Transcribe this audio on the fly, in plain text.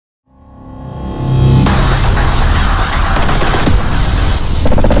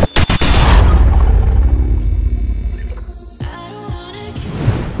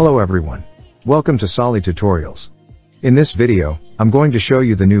Hello everyone. Welcome to Salih Tutorials. In this video, I'm going to show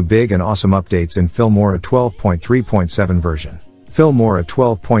you the new big and awesome updates in Filmora 12.3.7 version. Filmora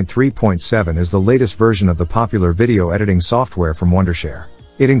 12.3.7 is the latest version of the popular video editing software from Wondershare.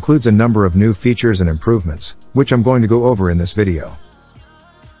 It includes a number of new features and improvements, which I'm going to go over in this video.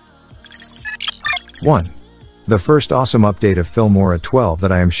 1. The first awesome update of Filmora 12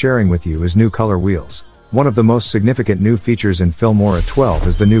 that I am sharing with you is new color wheels. One of the most significant new features in Filmora 12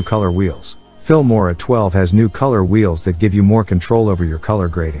 is the new color wheels. Filmora 12 has new color wheels that give you more control over your color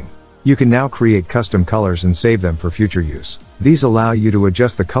grading. You can now create custom colors and save them for future use. These allow you to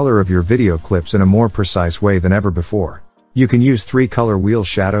adjust the color of your video clips in a more precise way than ever before. You can use 3 color wheel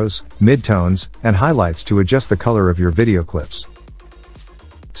shadows, midtones, and highlights to adjust the color of your video clips.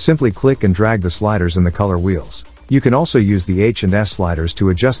 Simply click and drag the sliders in the color wheels. You can also use the H and S sliders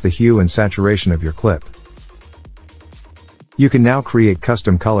to adjust the hue and saturation of your clip. You can now create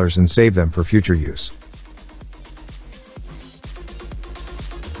custom colors and save them for future use.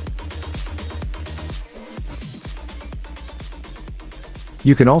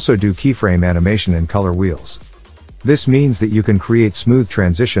 You can also do keyframe animation in color wheels. This means that you can create smooth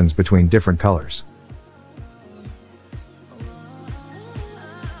transitions between different colors.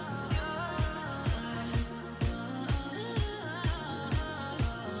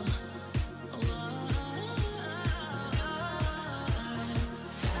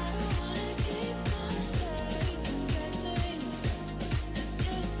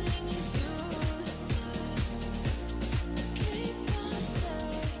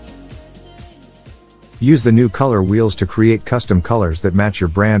 Use the new color wheels to create custom colors that match your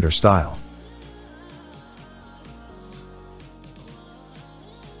brand or style.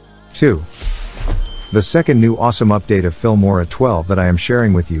 2. The second new awesome update of Filmora 12 that I am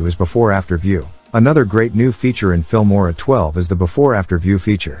sharing with you is Before-After View. Another great new feature in Filmora 12 is the Before-After View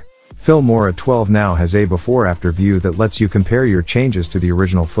feature. Filmora 12 now has a Before-After View that lets you compare your changes to the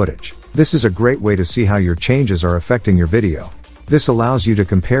original footage. This is a great way to see how your changes are affecting your video. This allows you to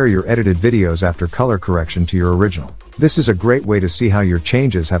compare your edited videos after color correction to your original. This is a great way to see how your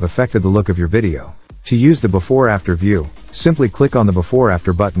changes have affected the look of your video. To use the Before-After View, simply click on the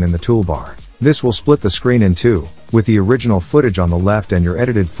Before-After button in the toolbar. This will split the screen in two, with the original footage on the left and your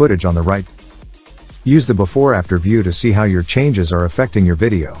edited footage on the right. Use the Before-After View to see how your changes are affecting your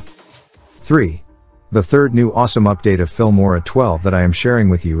video. 3. The third new awesome update of Filmora 12 that I am sharing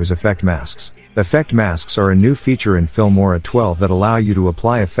with you is Effect Masks. Effect masks are a new feature in Filmora 12 that allow you to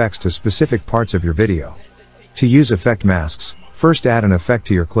apply effects to specific parts of your video. To use effect masks, first add an effect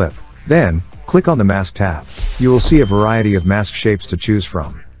to your clip. Then, click on the Mask tab. You will see a variety of mask shapes to choose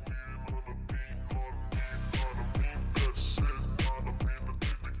from.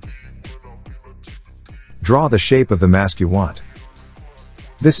 Draw the shape of the mask you want.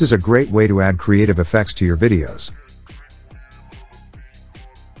 This is a great way to add creative effects to your videos.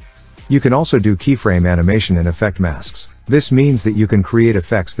 You can also do keyframe animation in effect masks. This means that you can create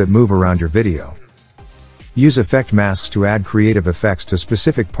effects that move around your video. Use effect masks to add creative effects to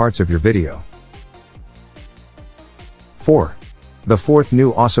specific parts of your video. 4. The fourth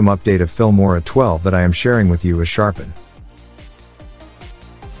new awesome update of Filmora 12 that I am sharing with you is Sharpen.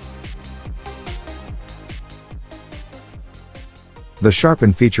 The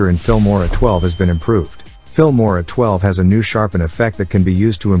Sharpen feature in Filmora 12 has been improved. Filmora 12 has a new Sharpen effect that can be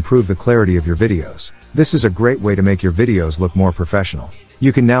used to improve the clarity of your videos. This is a great way to make your videos look more professional.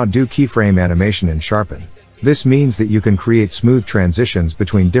 You can now do keyframe animation in Sharpen. This means that you can create smooth transitions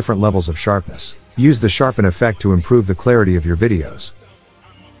between different levels of sharpness. Use the Sharpen effect to improve the clarity of your videos.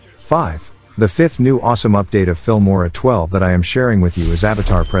 5. The fifth new awesome update of Filmora 12 that I am sharing with you is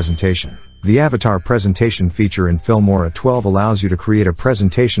Avatar Presentation. The Avatar Presentation feature in Filmora 12 allows you to create a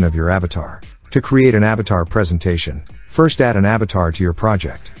presentation of your avatar. To create an avatar presentation, first add an avatar to your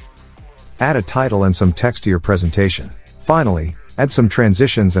project. Add a title and some text to your presentation. Finally, add some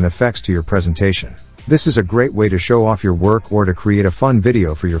transitions and effects to your presentation. This is a great way to show off your work or to create a fun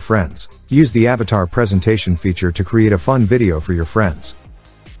video for your friends. Use the Avatar Presentation feature to create a fun video for your friends.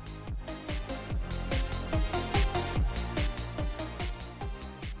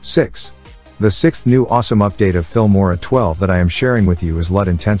 6. The sixth new awesome update of Filmora 12 that I am sharing with you is LUT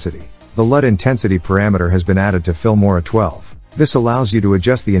Intensity. The LUT Intensity parameter has been added to Filmora 12. This allows you to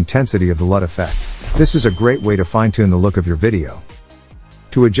adjust the intensity of the LUT effect. This is a great way to fine-tune the look of your video.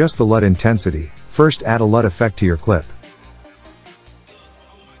 To adjust the LUT intensity, first add a LUT effect to your clip.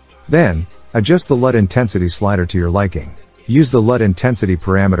 Then, adjust the LUT intensity slider to your liking. Use the LUT intensity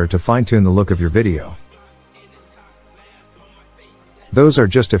parameter to fine-tune the look of your video. Those are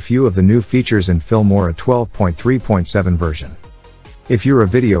just a few of the new features in Filmora 12.3.7 version. If you're a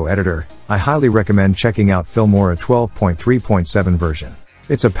video editor, I highly recommend checking out Filmora 12.3.7 version.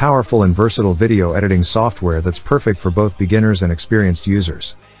 It's a powerful and versatile video editing software that's perfect for both beginners and experienced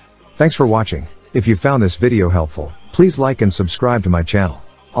users. Thanks for watching. If you found this video helpful, please like and subscribe to my channel.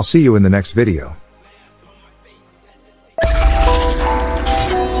 I'll see you in the next video.